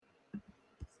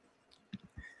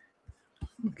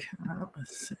Okay,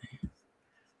 let's see.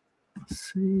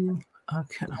 Let's see.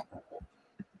 Okay.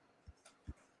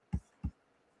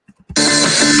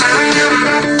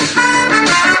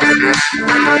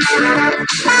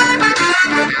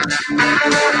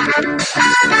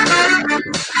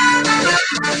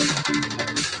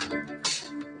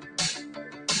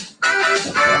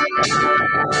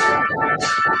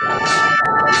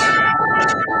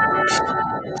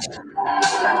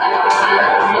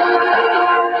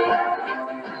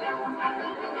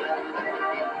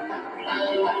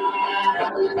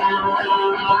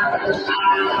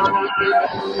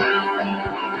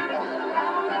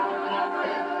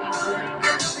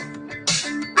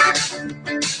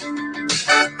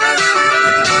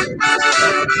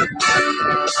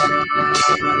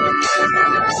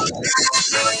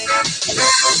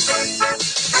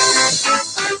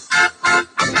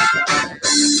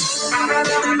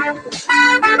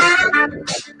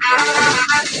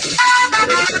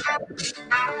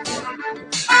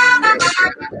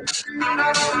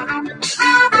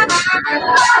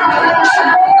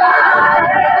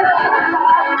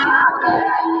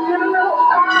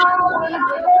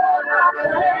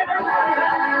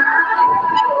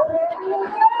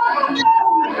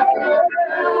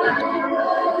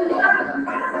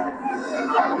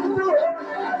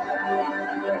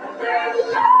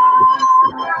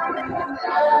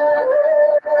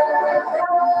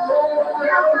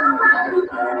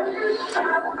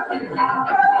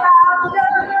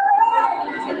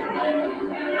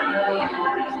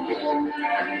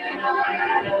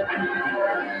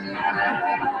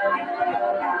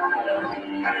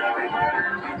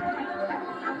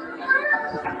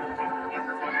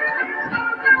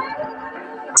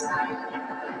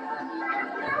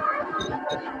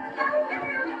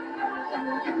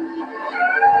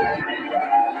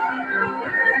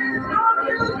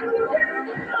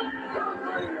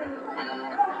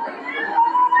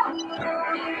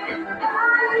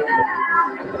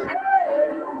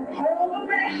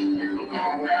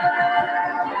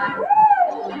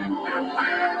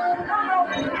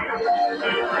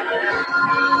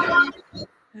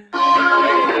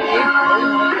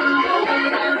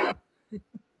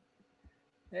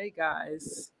 Hey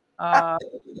guys.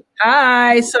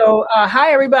 Hi. So,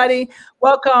 hi everybody.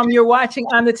 Welcome. You're watching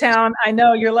On the Town. I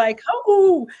know you're like,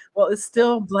 oh, well, it's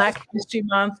still Black History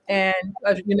Month, and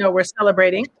we're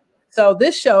celebrating. So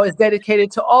this show is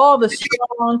dedicated to all the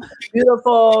strong,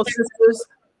 beautiful sisters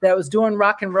that was doing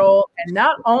rock and roll, and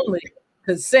not only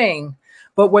could sing,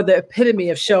 but were the epitome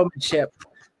of showmanship.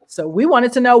 So we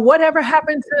wanted to know whatever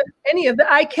happened to any of the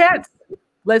Ikettes.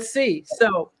 Let's see.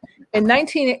 So in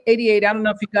 1988, I don't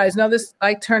know if you guys know this,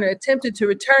 Ike Turner attempted to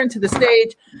return to the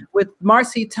stage with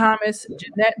Marcy Thomas,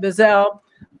 Jeanette Bazell,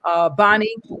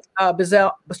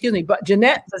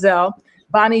 Jeanette Bazell,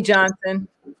 Bonnie Johnson,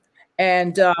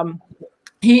 and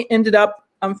he ended up,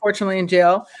 unfortunately, in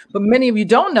jail. But many of you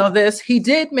don't know this. He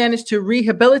did manage to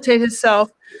rehabilitate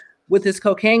himself with his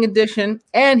cocaine addiction,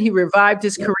 and he revived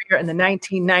his career in the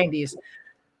 1990s.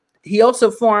 He also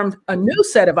formed a new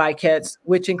set of Ikettes,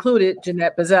 which included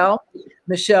Jeanette Bazell,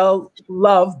 Michelle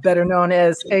Love, better known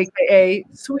as AKA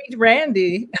Sweet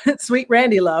Randy, Sweet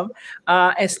Randy Love,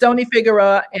 and Stoney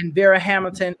Figueroa and Vera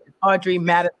Hamilton, Audrey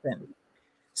Madison.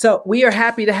 So we are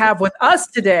happy to have with us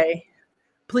today.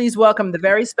 Please welcome the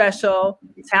very special,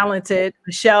 talented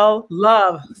Michelle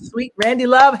Love, Sweet Randy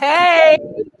Love. Hey,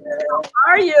 how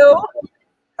are you?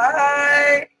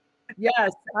 Hi.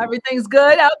 Yes, everything's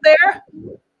good out there?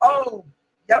 Oh,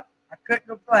 yep. I couldn't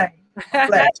complain.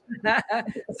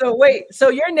 So wait, so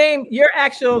your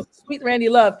actual Sweet Randy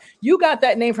Love, you got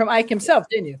that name from Ike himself,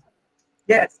 didn't you?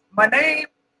 Yes. My name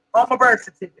on my birth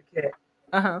certificate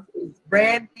is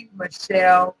Randy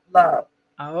Michelle Love.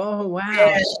 Oh, wow.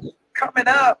 And coming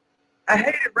up, I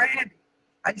hated Randy.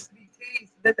 I used to be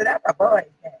teased. That's my boy's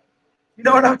name. You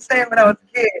know what I'm saying? When I was a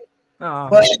kid. Oh.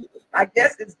 But I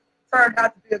guess it's turned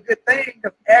out to be a good thing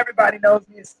because everybody knows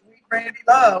me as Sweet Randy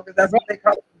Love because that's what they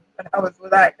called me when I was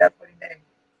with Ike. That's what he named me.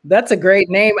 That's a great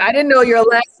name. I didn't know your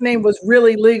last name was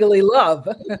really legally Love.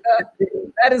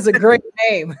 That is a great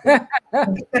name.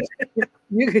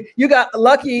 You got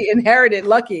lucky, inherited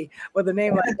lucky with a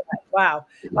name like that. Wow.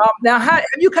 Now, have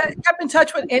you kept in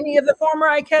touch with any of the former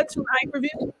Ikettes from Ike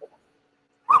Review?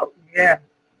 Oh, yeah.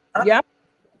 Yeah.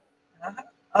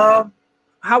 How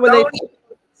were they?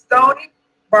 Stoney,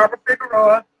 Barbara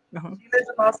Figueroa. She lives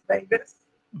in Las Vegas.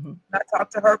 I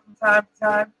talk to her from time to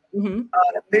time.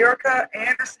 Lyrica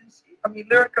Anderson.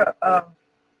 Lyrica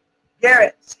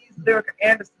Garrett. She's Lyrica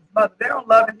Anderson's mother. They're on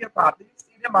Love and Hip Hop. You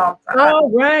see them all the time. Oh,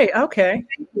 right. Okay.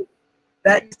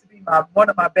 That used to be one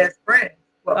of my best friends.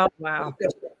 Well, oh, wow.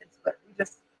 But we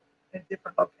just in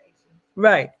different locations.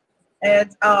 Right.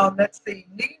 And let's see,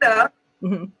 Nina.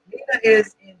 Mm-hmm. Nina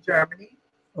is in Germany.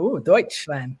 Oh,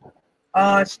 Deutschland.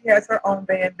 She has her own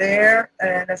band there.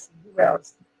 And let's see, who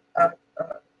else?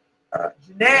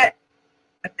 Jeanette.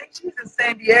 I think she's in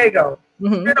San Diego.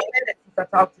 Mm-hmm. It's been a minute since I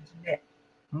talked to Jeanette.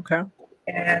 Okay.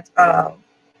 And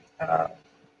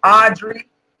Audrey.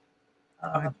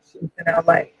 She's in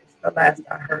LA. It's the last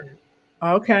I heard.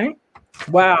 Okay.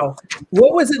 Wow.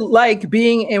 What was it like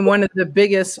being in one of the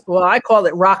biggest, well, I call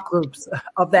it rock groups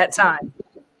of that time?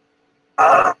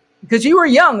 Because you were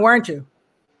young, weren't you?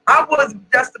 I was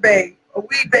just a babe, a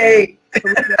wee babe.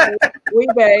 Wee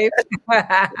babe.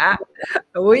 A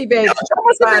wee babe. I know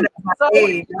what's going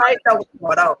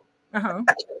on.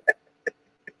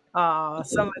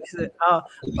 Somebody said,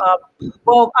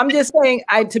 well, I'm just saying,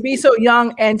 to be so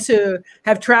young and to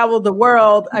have traveled the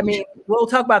world. I mean, we'll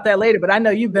talk about that later, but I know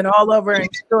you've been all over and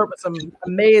toured with some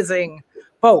amazing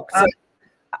folks. So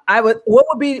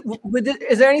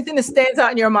is there anything that stands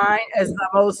out in your mind as the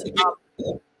most,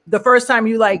 the first time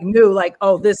you like knew, like,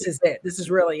 oh, this is it. This is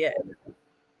really it.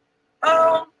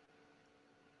 Because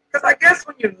I guess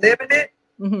when you're living it,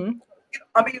 mm-hmm.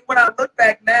 I mean, when I look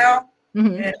back now,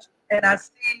 mm-hmm. and I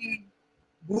see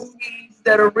movies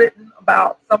that are written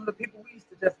about some of the people we used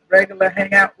to just regular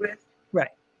hang out with.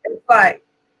 Right. It's like,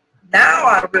 now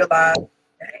I realize, dang,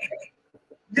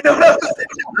 you know what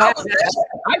I'm saying?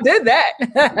 I did that.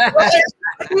 I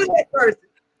was that person.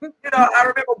 You know, I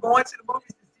remember going to the movies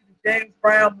to see the James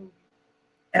Brown movie.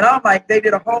 And I'm like, they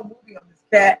did a whole movie on this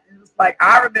cat. And it was like,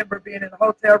 I remember being in the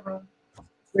hotel room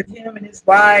with him and his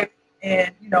wife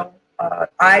and, you know,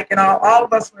 Ike and all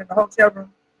of us were in the hotel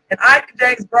room. And Ike and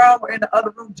James Brown were in the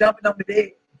other room jumping on the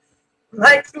bed.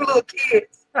 Like two little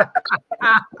kids. They were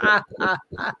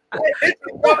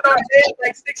jumping on the bed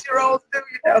like 6-year-olds do,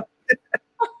 you know.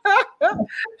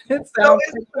 So it's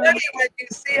funny when you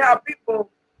see how people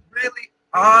really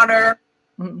honor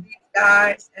mm-hmm. these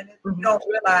guys and you don't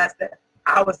realize that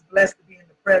I was blessed to be in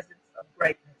the presence of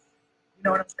greatness. You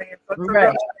know what I'm saying? So it's right.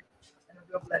 a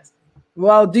real blessing.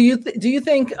 Well, do you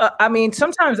think? I mean,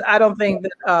 sometimes I don't think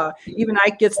that even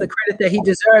Ike gets the credit that he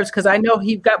deserves because I know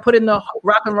he got put in the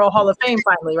Rock and Roll Hall of Fame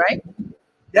finally, right?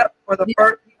 Yep, for the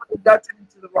first, he was inducted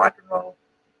into the Rock and Roll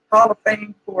Hall of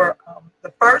Fame for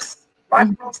the first rock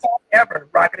and roll song ever,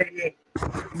 Rocket 88.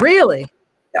 Really?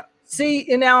 Yeah.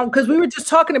 See, and now because we were just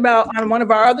talking about on one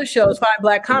of our other shows, Five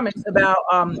Black Comics, about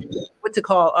what's it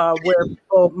called, where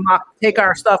people take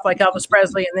our stuff like Elvis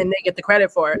Presley and then they get the credit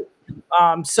for it.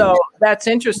 So that's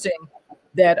interesting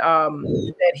that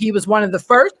that he was one of the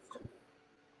first.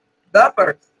 The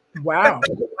first. Wow.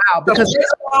 Wow. Because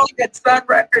the song that Sun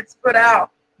Records put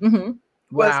out mm-hmm.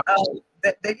 was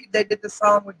they did the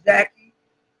song with Jackie.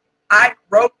 I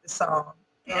wrote the song,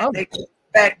 and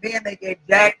back then they gave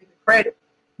Jackie the credit.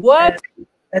 What?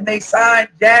 And they signed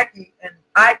Jackie, and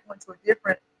Ike went to a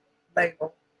different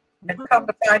label. And come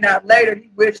to find out later,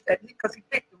 he wished that because he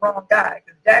picked the wrong guy.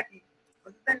 Because Jackie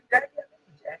was his name Jackie.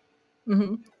 Mm-hmm. He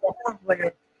was a horn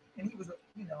player, and he was a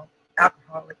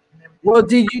alcoholic and everything. Well,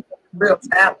 did you real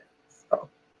talent? So,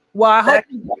 well, I hope.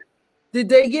 Did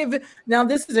they give? Now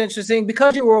this is interesting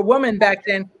because you were a woman back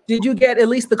then. Did you get at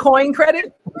least the coin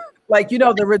credit, like the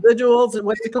residuals,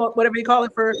 whatever you call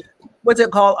it for? What's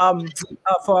it called?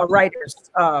 For writers.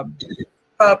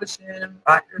 Publishing.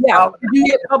 Writers, yeah. Did you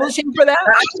get publishing for that?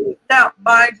 Now,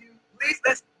 mind you, at least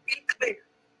let's be clear.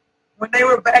 When they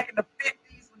were back in the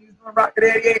 50s, when he was doing Rocket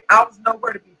 88, I was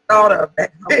nowhere to be thought of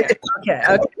back then.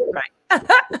 Okay, right. So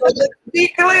let's be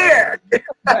clear.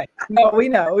 Right. No, we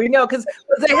know, because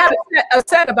they had a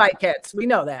set of bike kits. We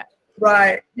know that.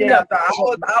 Right. Yeah. So I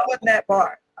wasn't that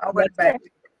part. I went back.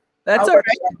 That's all right.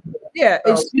 Yeah,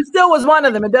 you still was one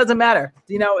of them. It doesn't matter.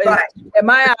 In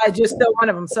my eyes, you're still one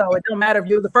of them. So it don't matter if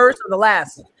you're the first or the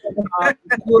last.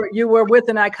 You were with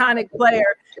an iconic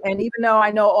player, and even though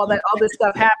I know all this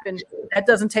stuff happened, that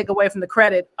doesn't take away from the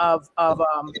credit of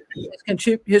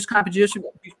his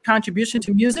contribution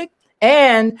to music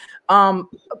and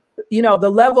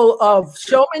the level of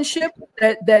showmanship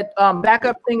that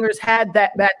backup singers had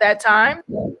at that time.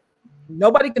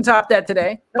 Nobody can top that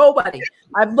today. Nobody.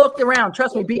 I've looked around.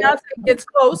 Trust me, Beyonce gets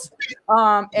close.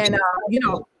 Who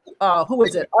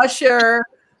is it? Usher.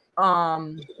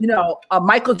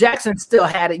 Michael Jackson still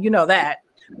had it. You know that.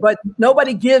 But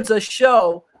nobody gives a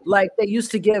show like they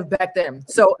used to give back then.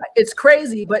 So it's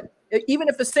crazy. But even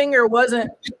if a singer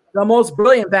wasn't the most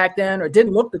brilliant back then or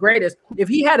didn't look the greatest, if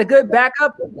he had a good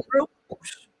backup group,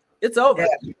 it's over.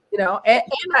 Yeah. And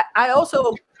I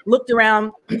also looked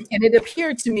around, and it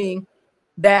appeared to me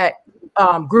that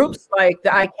groups like the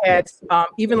iCats,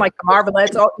 even like the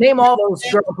Marvelettes, name all those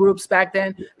girl groups back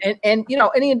then, and you know,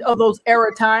 any of those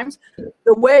era times,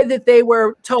 the way that they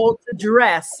were told to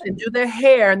dress and do their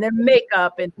hair and their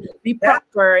makeup and be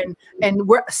proper and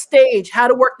work stage, how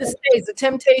to work the stage, the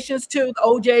Temptations too, the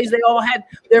OJs, they all had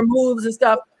their moves and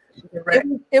stuff.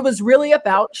 It was really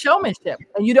about showmanship,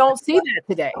 and you don't see that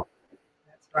today.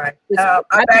 That's right.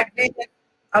 Back then,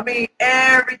 I mean,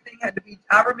 everything had to be.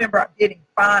 I remember getting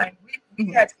fined.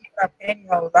 We had to keep our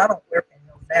pantyhose. I don't wear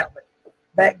pantyhose now, but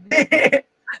back then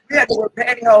we had to wear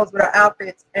pantyhose with our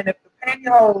outfits. And if the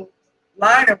pantyhose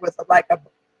liner was like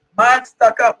mine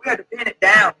stuck up, we had to pin it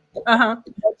down.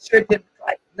 Make sure it didn't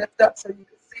like lift up so you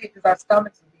could see it because our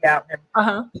stomachs would be out.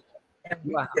 And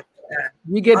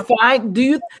you get fined.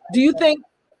 Do you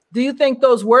think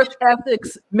those work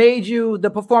ethics made you the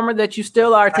performer that you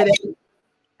still are today?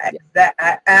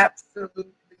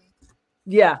 Absolutely.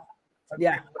 Yeah,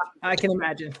 I can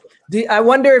imagine. I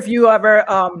wonder if you ever,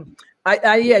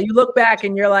 you look back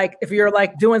and you're like, if you're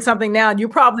like doing something now, and you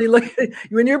probably look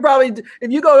if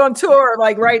you go on tour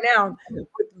like right now,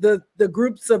 the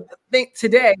groups of think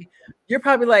today, you're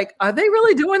probably like, are they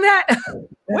really doing that?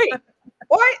 Wait,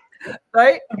 what?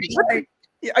 Right?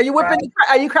 Are you whipping? Right.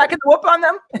 Are you cracking the whip on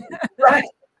them? Right.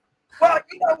 Well,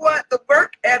 you know what? The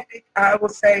work ethic, I will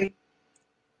say.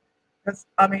 Because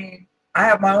I mean, I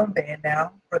have my own band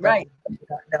now. For those who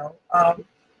don't know,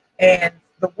 and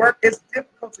the work is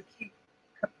difficult to keep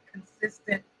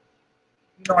consistent.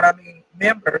 You know what I mean?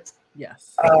 Members.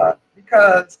 Yes.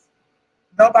 Because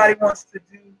nobody wants to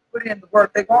put in the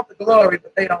work. They want the glory,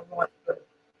 but they don't want the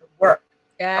work.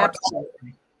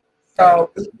 Absolutely.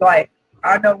 So it's like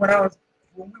I know when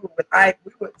we were with Ike,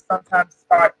 we would sometimes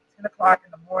start 10 o'clock in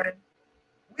the morning.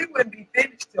 We wouldn't be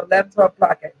finished till 11, 12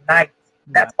 o'clock at night.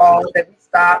 That's all that we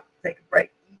stop, take a break,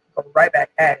 eat, go right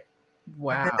back at it.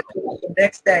 Wow. And then the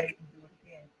next day, do it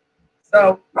again.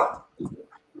 So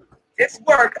it's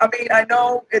work. I mean, I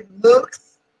know it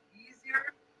looks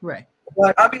easier. Right.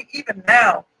 But I mean, even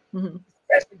now,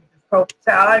 especially with this COVID,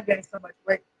 child, I gained so much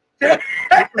weight.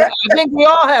 I think we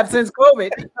all have since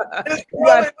COVID.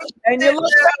 And you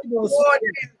look fabulous.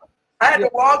 I had to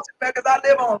walk because I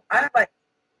have like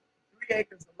 3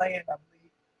 acres of land, I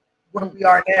believe, where we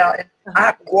are now, and I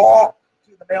have to walk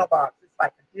to the mailbox. It's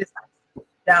like a distance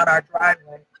down our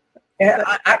driveway, and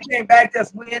I came back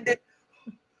just winded.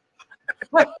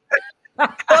 I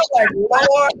was like,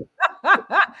 Lord,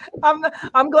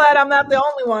 I'm glad I'm not the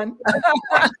only one.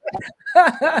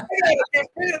 I gotta get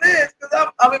rid of this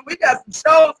because I mean we got some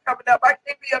shows coming up. I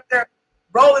can't be up there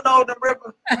rolling on the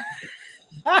river.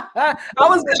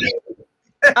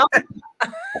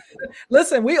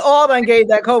 Listen, we all done gave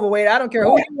that COVID weight. I don't care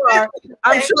who you are.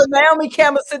 I'm sure Naomi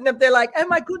Campbell sitting up there like, oh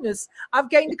my goodness, I've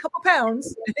gained a couple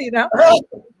pounds. You know,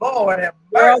 Lord,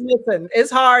 girl, listen,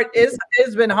 it's hard. It's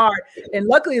been hard, and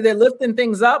luckily they're lifting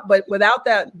things up. But without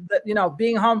that, you know,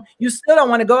 being home, you still don't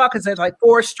want to go out because there's like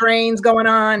 4 strains going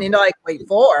on. You know, like wait,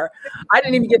 4? I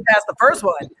didn't even get past the first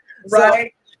one.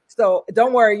 Right. So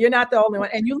don't worry, you're not the only one,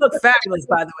 and you look fabulous,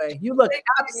 by the way. You look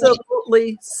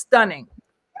absolutely stunning.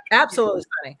 Absolutely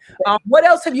stunning. What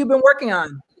else have you been working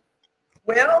on?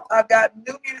 Well, I've got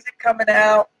new music coming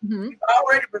out. We've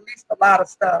already released a lot of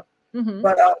stuff,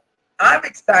 but I'm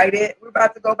excited. We're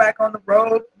about to go back on the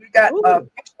road. We got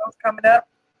big shows coming up.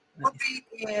 We'll be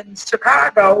in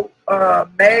Chicago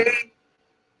May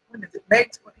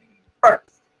 21st.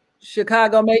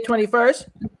 Chicago, May 21st?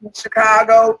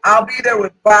 Chicago. I'll be there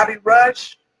with Bobby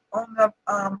Rush on the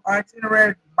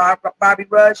itinerary. Bobby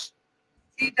Rush.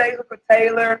 TJ Hooker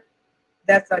Taylor,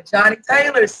 that's Johnny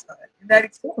Taylor's son.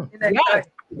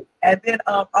 And then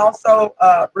also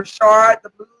Rashard, the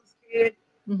blues kid.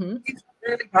 He's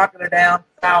really popular down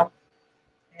south,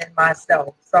 and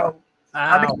myself. So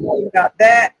I'm excited about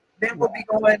that. Then we'll be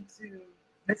going to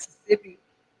Mississippi,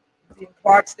 in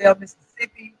Clarksdale,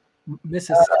 Mississippi.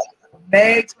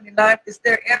 May 29th. It's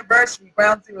their anniversary,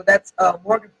 Ground Zero. That's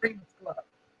Morgan Freeman's club.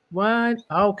 What?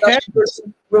 Okay.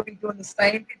 We'll be doing the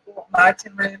same people on my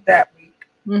itinerary that week.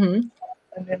 And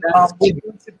then we're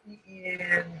going to be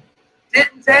in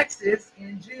Denton, Texas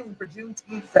in June for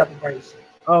Juneteenth celebration.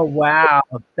 Oh, wow.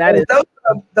 That is those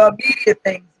are the immediate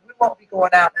things. We won't be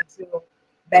going out until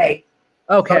May.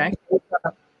 Okay. So,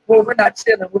 well, we're not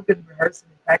chilling. We've been rehearsing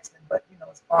and texting, but, you know,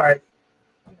 as far as,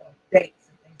 you know, dates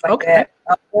and things like that,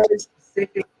 I'm very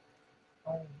specific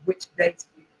on which dates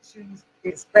we choose,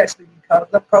 especially because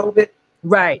of COVID.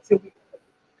 Right. Until we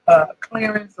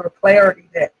clearance or clarity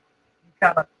that we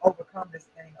kind of overcome this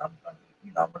thing. I'm going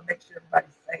to make sure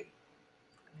everybody's safe.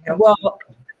 Well,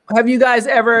 Have you guys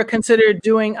ever considered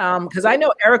doing, because I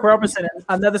know Eric Roberson,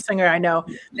 another singer I know,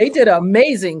 they did an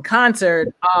amazing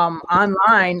concert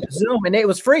online, Zoom, and it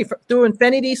was free through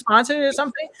Infinity sponsored or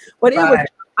something. But it was,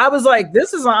 I was like,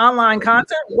 this is an online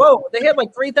concert? Whoa, they had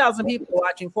like 3,000 people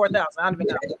watching, 4,000, I don't even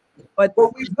know. But we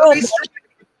will be streaming.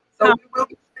 So we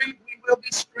will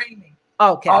be streaming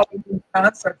all of these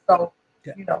concerts. So,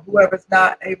 you know, whoever's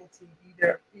not able to be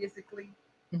there physically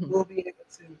will be able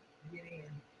to get in.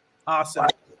 Awesome.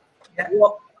 Yeah.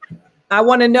 Well, I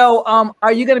want to know,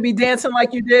 are you going to be dancing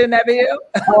like you did in that video?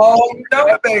 Oh, you know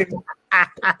it, baby. I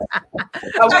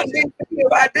wouldn't be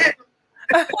if I didn't.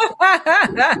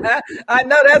 I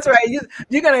know that's right.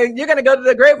 You're gonna go to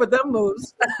the grave with them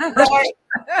moves. Right.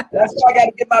 That's why I got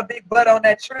to get my big butt on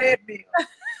that treadmill.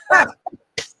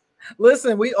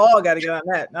 Listen, we all got to get on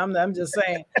that. I'm just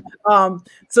saying.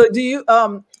 So do you?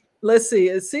 Let's see.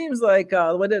 It seems like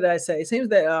what did I say? It seems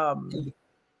that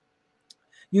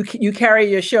you carry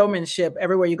your showmanship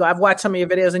everywhere you go. I've watched some of your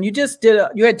videos, and you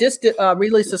had just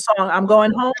released a song. I'm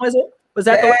Going Home. Was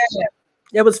that the one?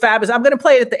 It was fabulous. I'm going to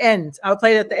play it at the end. I'll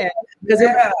play it at the end because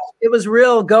it was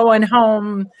real going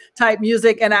home type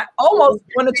music. And I almost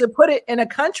wanted to put it in a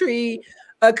country,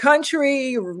 I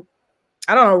don't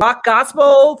know, rock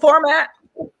gospel format,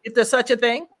 if there's such a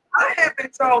thing. I have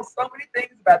been told so many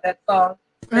things about that song.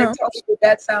 They told me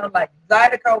that sounds like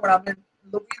Zydeco when I'm in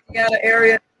Louisiana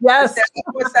area. Yes. It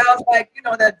sounds like, you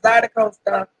know, that Zydeco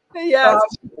stuff. Yes.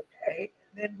 Okay.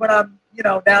 And then when I'm, you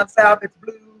know, down south, it's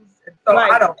blues. And so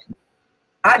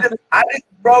I just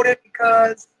wrote it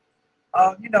because,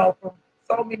 you know, for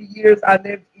so many years I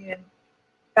lived in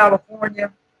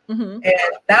California, and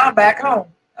now I'm back home.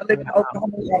 I live in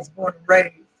Oklahoma, where I was born and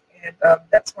raised, and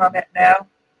that's where I'm at now.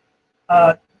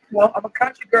 Well, I'm a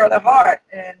country girl at heart,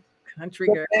 and country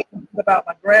girl. About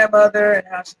my grandmother and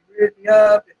how she reared me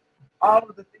up, and all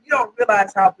of the things. You don't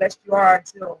realize how blessed you are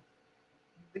until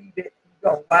you leave it. You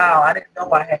go, wow, I didn't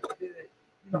know I had to do it.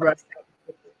 You know,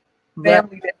 the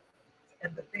family that.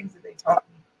 And the things that they taught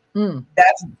me.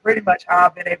 That's pretty much how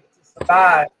I've been able to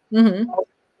survive all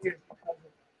these years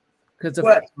because of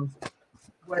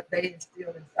what they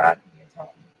instilled inside me and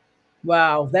taught me.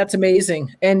 Wow, that's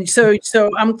amazing. And so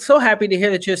I'm so happy to hear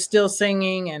that you're still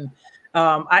singing. And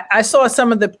I saw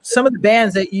some of the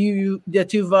bands that you've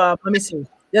let me see.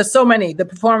 There's so many the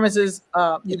performances,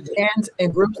 bands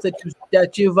and groups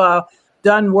that you've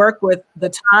done work with.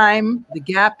 The Time, the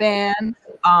Gap Band.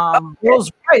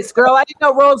 Rolls Royce, girl. I didn't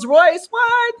know Rolls Royce.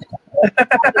 What?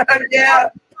 Yeah.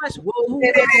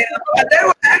 They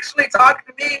were actually talking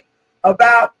to me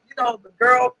about, you know, the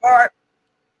girl part.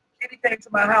 Kenny came to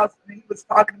my house and he was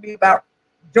talking to me about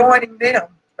joining them.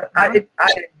 But I didn't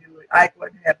do it. I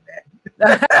wouldn't have that.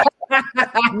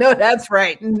 No, that's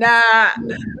right. Nah.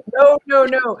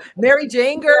 No. Mary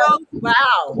Jane girl.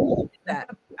 Wow. That.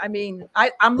 I mean,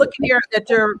 I'm looking here at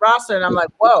your roster and I'm like,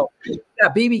 whoa, you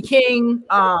got BB King,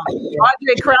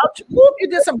 Andre Crouch. Whoop, you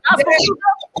did some gospel.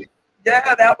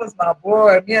 Yeah, that was my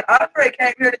boy. Me and Andre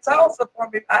came here to Tulsa for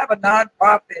me. I have a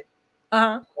nonprofit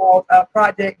called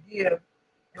Project Give.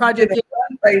 Project Give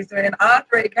fundraiser, and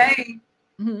Andre came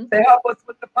to help us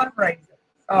with the fundraiser.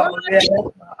 Oh, yeah,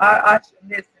 I should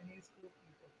miss him. He's cool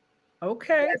people.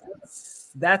 Okay.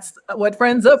 That's what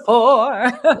friends are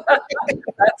for.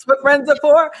 That's what friends are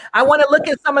for. I want to look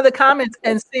at some of the comments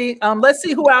and see. Let's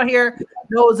see who out here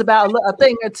knows about a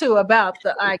thing or two about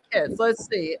the iKids. Let's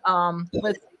see.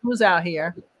 Let's see who's out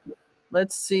here.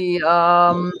 Let's see.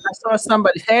 I saw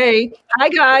somebody. Hey, hi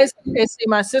guys. I see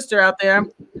my sister out there.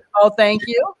 Oh, thank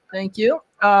you. Thank you.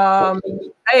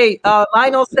 Hey,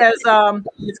 Lionel says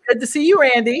it's good to see you,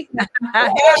 Randy.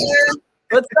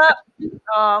 What's up?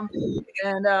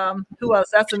 And who else?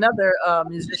 That's another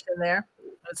musician there.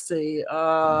 Let's see.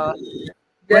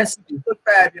 Yes, you look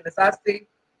fabulous. I see.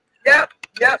 Yep,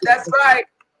 that's right.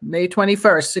 May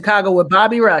 21st, Chicago with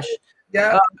Bobby Rush.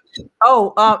 Yeah.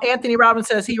 Anthony Robbins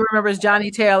says he remembers Johnny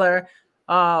Taylor.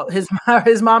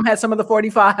 His mom had some of the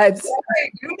 45s.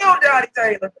 Hey, you know Johnny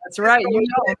Taylor. That's right. You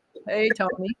know. Hey,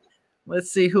 Tony.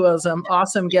 Let's see who else.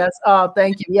 Awesome guest. Oh,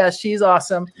 thank you. Yes, she's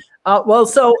awesome. Well,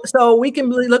 so we can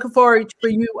be looking forward for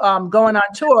you going on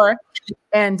tour,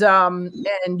 and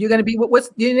you're gonna be what's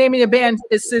the name of your band?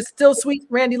 Is it still Sweet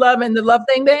Randy Love and the Love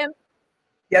Thing Band?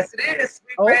 Yes, it is.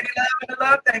 Sweet Randy Love and the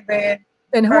Love Thing Band.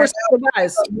 And who are some of the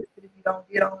guys? If you don't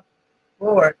get on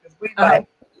board, because we like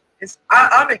it's.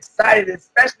 I'm excited,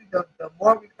 especially the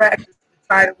more we practice, the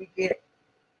tighter we get.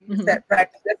 We just had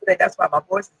practice yesterday. That's why my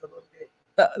voice is a little bit.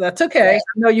 That's okay. I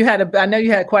know you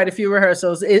had quite a few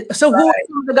rehearsals. So who are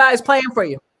some of the guys playing for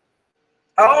you?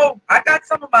 Oh, I got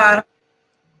some of my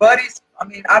buddies. I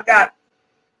mean, I've got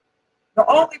the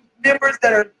only members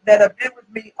that have been with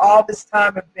me all this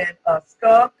time have been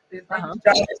Skunk. His name is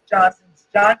Josh Johnson.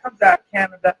 John comes out of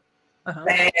Canada.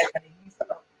 Bad, he's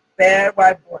a bad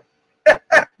white boy.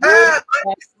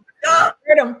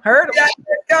 Heard him.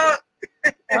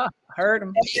 Yeah, heard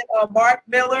him. And then, Mark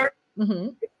Miller is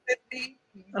with me.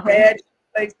 He's bad. He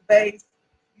plays the bass.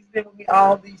 He's been with me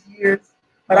all these years.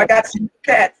 But I got some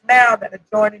cats now that are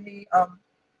joining me.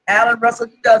 Alan Russell,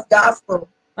 he does gospel.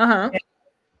 And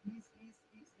he's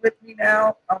with me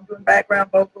now. I'm doing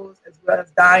background vocals as well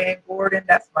as Diane Gordon.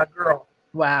 That's my girl.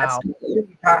 Wow.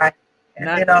 That's high. And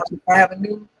then I have a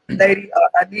new lady,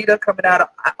 Anita, coming out of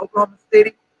Oklahoma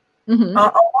City.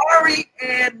 Amari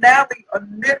and Natalie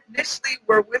initially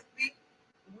were with me.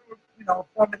 We were,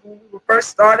 forming when we first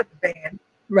started the band.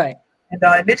 Right. And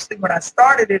initially, when I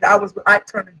started it, I was with Ike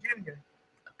Turner Jr.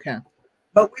 Okay.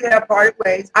 But we have parted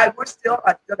ways. We're still,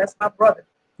 that's my brother.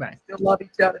 Right. We still love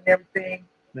each other and everything.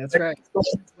 That's right. He's going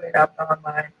his way, I've gone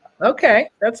mine. Okay,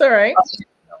 that's all right.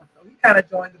 So he kind of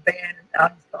joined the band, and now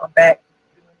he's gone back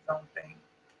doing his own thing.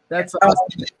 That's and,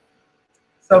 awesome.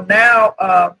 So now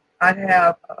I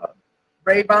have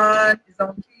Rayvon is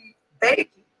on keys.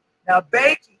 Bakey. Now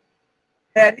Bakey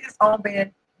had his own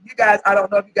band. You guys, I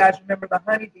don't know if you guys remember the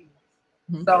Honeybees.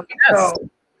 So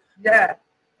yeah.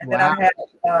 And then I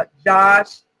had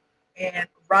Josh and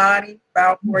Ronnie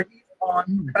Balfour. He's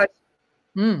on percussion.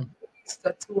 He used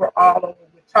to tour all over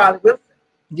with Charlie Wilson.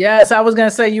 Yes, I was gonna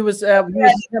say you was him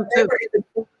too.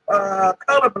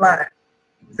 Colorblind.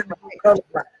 He was in the group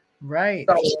Colorblind. Right.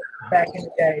 So back in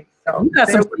the day. So you got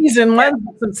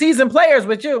some seasoned players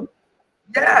with you.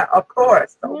 Yeah, of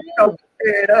course. So we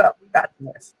tear it up. We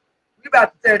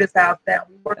about to tear this house down.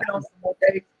 We're working on some more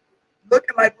dates.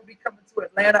 Looking like we'll be coming to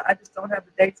Atlanta. I just don't have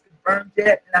the dates confirmed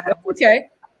yet. And I have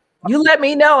You let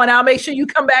me know, and I'll make sure you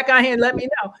come back on here and let me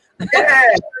know.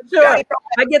 Yeah, sure. I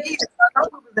know we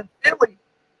was in Philly,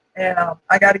 and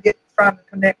I got to trying to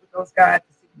connect with those guys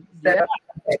to see set up.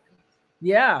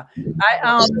 Yeah,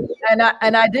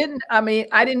 I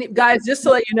didn't, guys, just to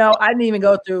let you know, I didn't even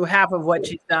go through half of what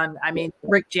she's done. I mean,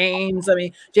 Rick James,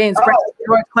 James Brown,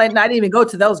 George Clinton, I didn't even go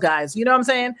to those guys. You know what I'm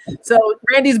saying? So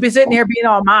Randy's been sitting here being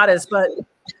all modest, but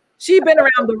she's been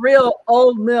around the real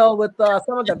old mill with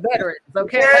some of the veterans.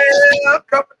 Okay, yeah, a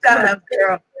couple times,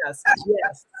 girl. Yes.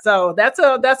 So that's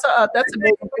a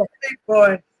big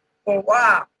boy for a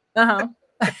while.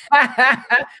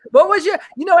 What was your?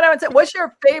 You know what I would say? What's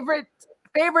your favorite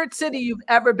city you've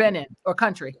ever been in, or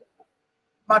country?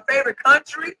 My favorite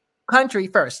country? Country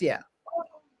first, yeah.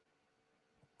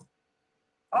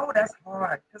 Oh, that's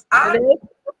hard. Because I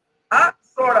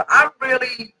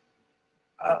really,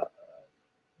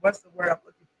 what's the word I'm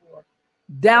looking for?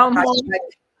 Down home.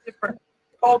 Like different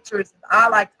cultures,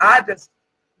 and I just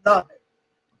love it.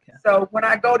 Okay. So when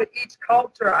I go to each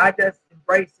culture, I just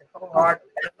embrace it wholeheartedly.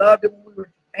 I loved it when we were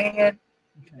in Japan,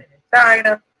 in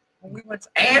China. When we went to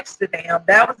Amsterdam,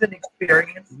 that was an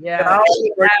experience. Yeah.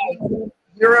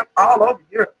 Europe, all over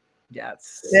Europe.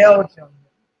 Yes. Belgium.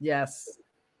 Yes.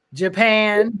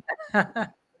 Japan. All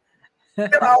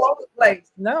over the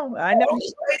place. No, I know.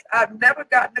 Place I've never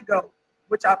gotten to go,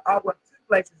 which I went two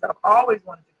places I've always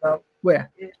wanted to go. Where?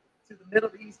 To the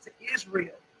Middle East, to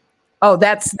Israel. Oh,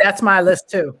 that's my list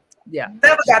too. Yeah.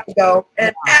 Never got to go.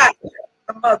 And Africa,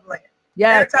 the motherland.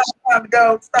 Yeah. Every time I want to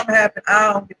go, something happened.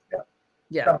 I don't get to go.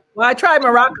 Yeah. So, well, I tried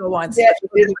Morocco once. Yeah, it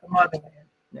is the motherland.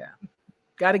 Yeah.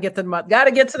 Got to get to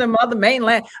the mother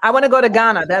mainland. I want to go to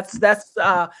Ghana. That's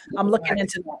I'm looking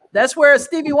into that. That's where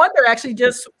Stevie Wonder actually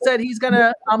just said he's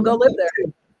gonna go live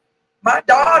there. My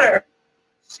daughter,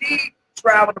 she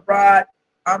traveled abroad.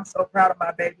 I'm so proud of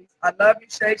my babies. I love you,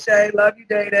 Shay Shay. Love you,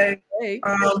 Day Day. Hey.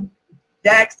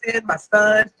 Jackson, my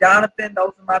sons, Jonathan.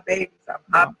 Those are my babies.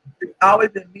 I've always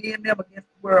been me and them against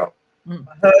the world. My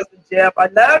husband, Jeff. I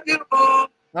love you, boo.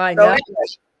 I know.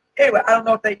 Anyway, I don't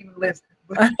know if they even listen.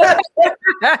 But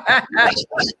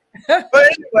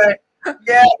anyway,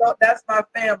 yeah, that's my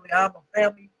family. I'm a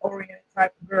family-oriented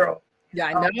type of girl. Yeah,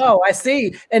 I know. I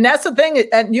see. And that's the thing.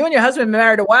 And you and your husband been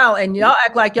married a while, and y'all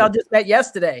act like y'all just met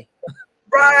yesterday.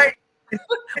 Right.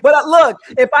 But look,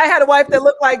 if I had a wife that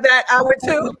looked like that, I would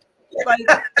too. But,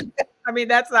 I mean,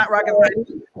 that's not rocket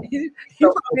science. He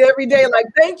probably every day like,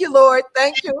 thank you, Lord.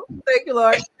 Thank you,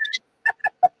 Lord.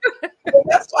 Well,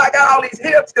 that's why I got all these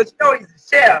hips, because he's a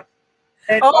chef.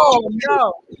 And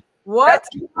no. What?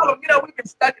 We've been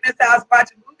stuck in this house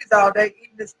watching movies all day,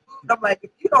 eating this food. I'm like,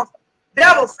 if you don't,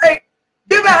 devil, say,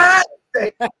 get behind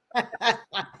me.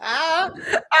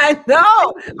 I know.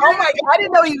 Oh my God. I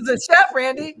didn't know he was a chef,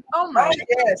 Randy. Oh my God.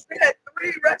 Yes. We had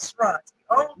 3 restaurants.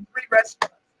 We owned 3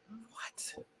 restaurants. What?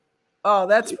 Oh,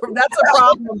 that's a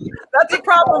problem. That's a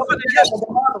problem for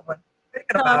the one.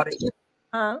 Thinking about it.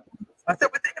 Huh? I said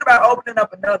we're thinking about opening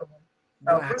up another one.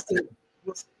 Wow.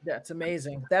 That's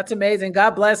amazing. That's amazing.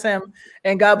 God bless him,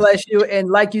 and God bless you. And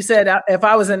like you said, if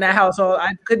I was in that household,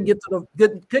 I couldn't get through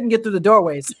the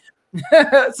doorways.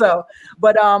 So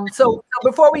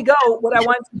before we go, what I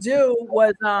wanted to do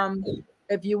was,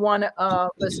 if you want to,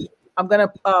 listen, I'm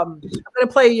gonna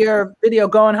play your video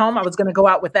going home. I was gonna go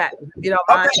out with that, if you don't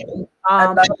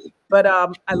mind. But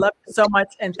I love you so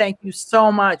much, and thank you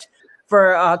so much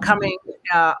for coming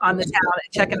on the town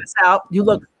and checking us out. You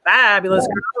look fabulous.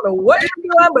 Girl. I don't know what you're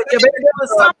doing, but you're doing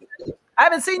something. I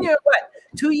haven't seen you in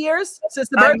 2 years since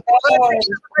the birthday.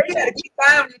 You had a good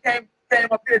time when you came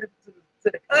up here to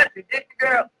the country, didn't you,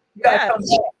 girl? You gotta come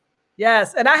back.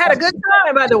 Yes, and I had a good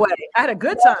time, by the way. I had a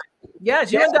good time.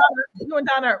 Yes, you and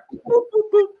Donna. Boop,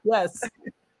 boop, boop. Yes.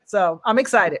 So I'm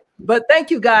excited. But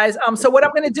thank you, guys. So what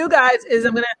I'm going to do, guys, is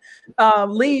I'm going to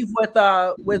leave with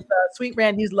Sweet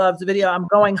Randy's Loves video. I'm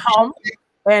going home.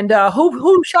 And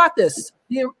who shot this?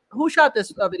 Who shot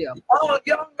this video? Oh, a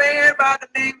young man by the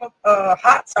name of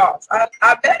Hot Sauce. I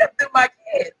met him through my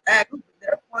kids. Actually,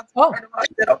 there once I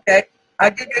said, okay,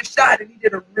 I'll give you a shot, and he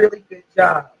did a really good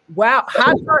job. Wow,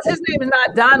 Hot Sauce. His name is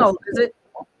not Donald, is it?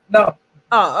 No.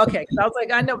 Oh, okay. I was like,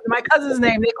 I know my cousin's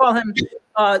name. They call him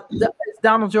it's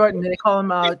Donald Jordan. And they call him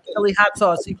Kelly Hot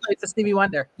Sauce. He plays for Stevie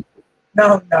Wonder.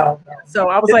 No. So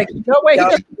I was like, no, wait, he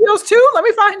does videos too? Let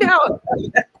me find out.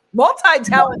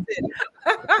 Multi-talented.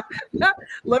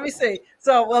 Let me see.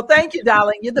 So, well, thank you,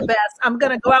 darling. You're the best. I'm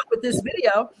going to go out with this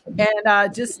video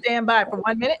and just stand by for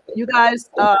 1 minute. You guys,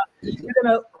 you're going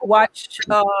to watch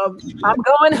I'm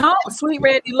Going Home, Sweet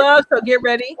Randy Love. So get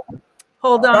ready.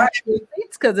 Hold on to your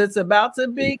seats because it's about to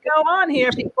go on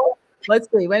here, people. Let's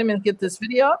see. Wait a minute. Get this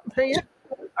video up for you.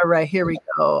 All right. Here we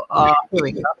go. Here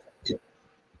we go.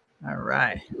 All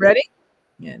right. Ready?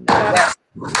 And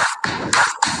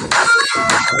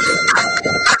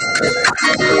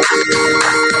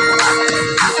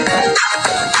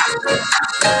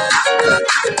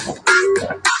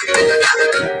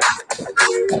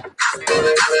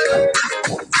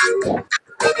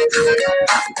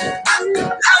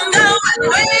I'm going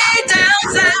way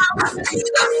downtown to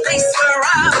the place where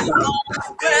I belong,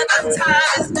 where the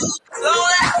time is moving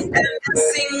slowly and they're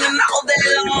singing all day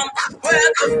long, where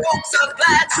the folks are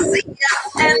glad to see ya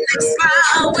and they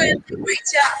smile when they greet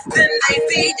ya. Then they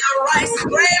feed you rice and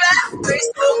gravy,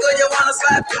 taste so good you wanna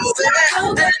slap your baby.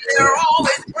 And they're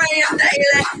always praying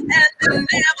daily and they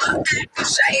never act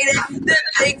shady. Then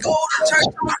they go to church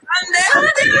on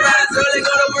Sunday, rise early,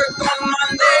 go to work on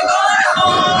Monday. Going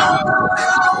home,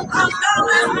 I'm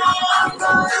going home, I'm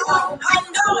going home, I'm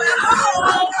going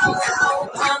home,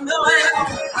 I'm going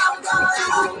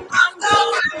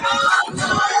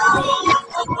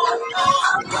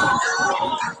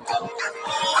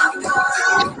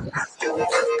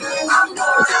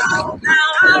Now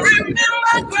I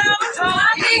remember Grandma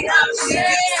taught me how to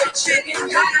get chicken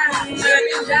pie,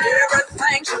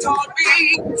 everything she taught me,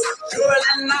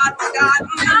 surely not forgotten.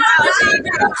 How she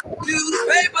got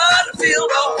newspaper to fill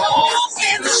the holes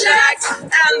in the shacks,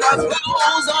 and the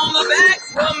clothes on the backs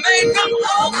were made from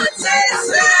overtaste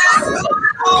sacks.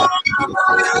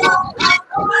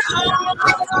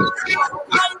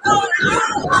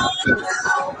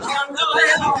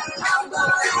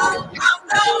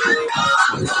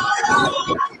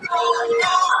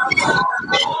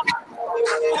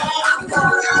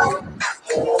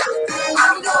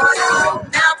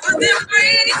 Now put them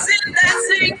greens in that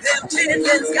sink, them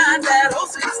chickens got that whole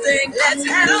sweet stink. Let's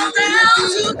head on down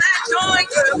to that joint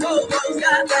where the Bobo's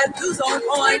got that juice on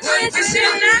point. Fishing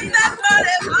at that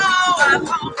muddy flow, I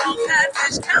come from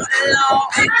Catfish County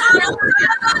law. Big mama,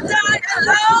 never die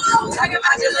alone. Talking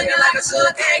about you looking like a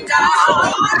sugar cake doll.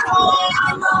 I'm going home,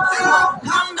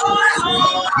 I'm going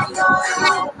home, I'm going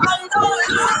home, I'm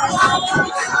going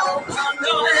home, I'm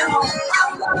going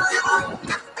home.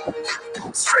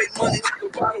 Straight money to the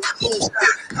bottom of moonshine.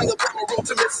 Alabama road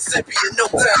to Mississippi in no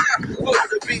time. Go to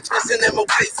the beaches and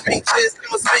MOK speeches.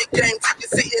 I'm a speak game, take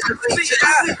your seat in the bleachers.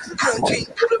 Young king,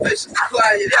 motivation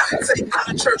supplier. Take you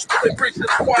to church, but they preach to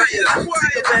the choir.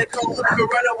 Take it back home, look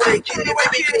right away. Get it,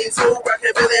 baby, king, so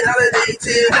rockin' Billy Holiday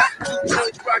till.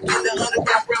 Joints rockin' the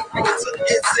underground railroad. To the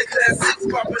insect class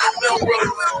 6 poppin' on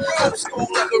Melrose. Old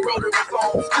school like a rotary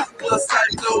phone. Plus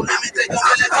type flow, let me take a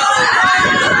minute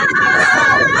home.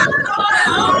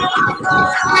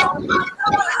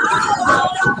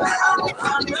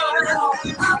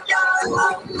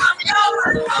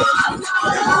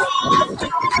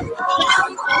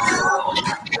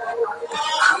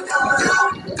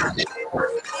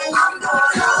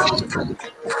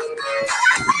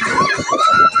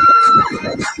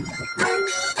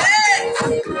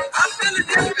 I'm feeling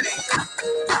this thing.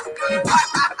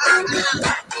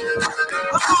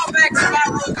 I'm going back to my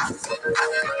roots.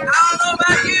 I don't know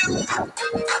about you,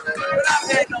 but I'm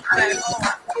heading on back home.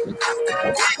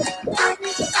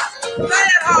 Play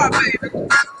it hard, baby.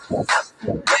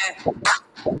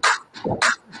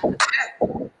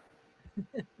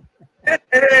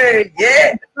 Hey,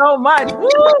 yeah. So much. Woo,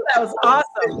 that was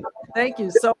awesome. Thank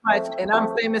you so much. And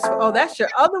I'm famous for, oh, that's your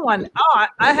other one. Oh,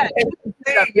 I had two.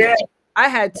 Yeah. I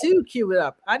had two queued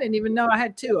up. I didn't even know I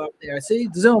had two up there. See,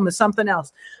 Zoom is something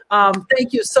else.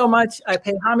 Thank you so much. I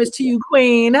pay homage to you,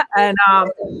 Queen. And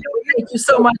thank you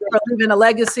so much for leaving a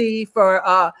legacy for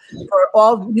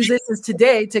all musicians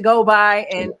today to go by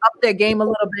and up their game a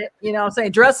little bit. You know what I'm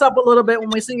saying? Dress up a little bit when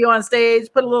we see you on stage,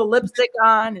 put a little lipstick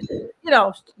on, and, you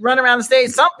know, run around the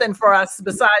stage, something for us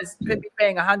besides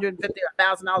paying $150 or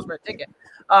 $1,000 for a ticket.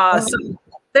 So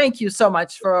thank you so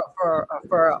much for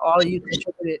all you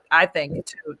contributed, I think,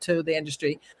 to the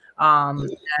industry.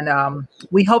 And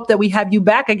we hope that we have you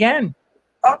back again.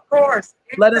 Of course.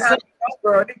 Let us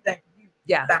know. Anything.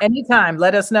 Yeah, anytime.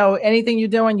 Let us know anything you're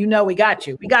doing. You know, we got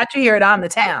you. We got you here at On the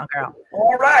Town, girl.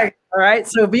 All right. All right.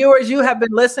 So, viewers, you have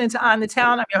been listening to On the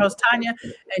Town. I'm your host, Tanya,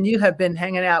 and you have been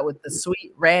hanging out with the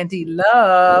sweet Randy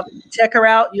Love. Check her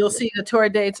out. You'll see the tour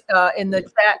dates in the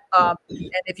chat. And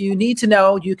if you need to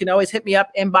know, you can always hit me up,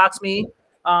 inbox me,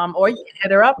 or you can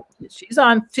hit her up. She's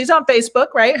on Facebook,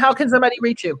 right? How can somebody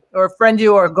reach you or friend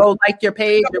you or go like your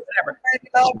page or whatever?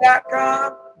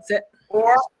 RandyLove.com. That's it.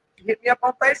 Or hit me up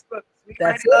on Facebook.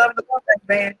 That's Randy Love and the Contact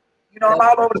Band. You know, I'm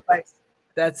all over the place.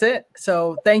 That's it.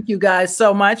 So thank you guys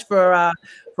so much for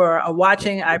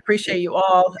watching. I appreciate you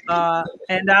all.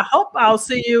 And I hope I'll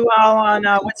see you all on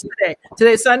what's today?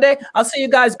 Today's Sunday. I'll see you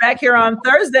guys back here on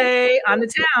Thursday on the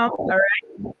Town. All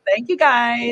right. Thank you guys.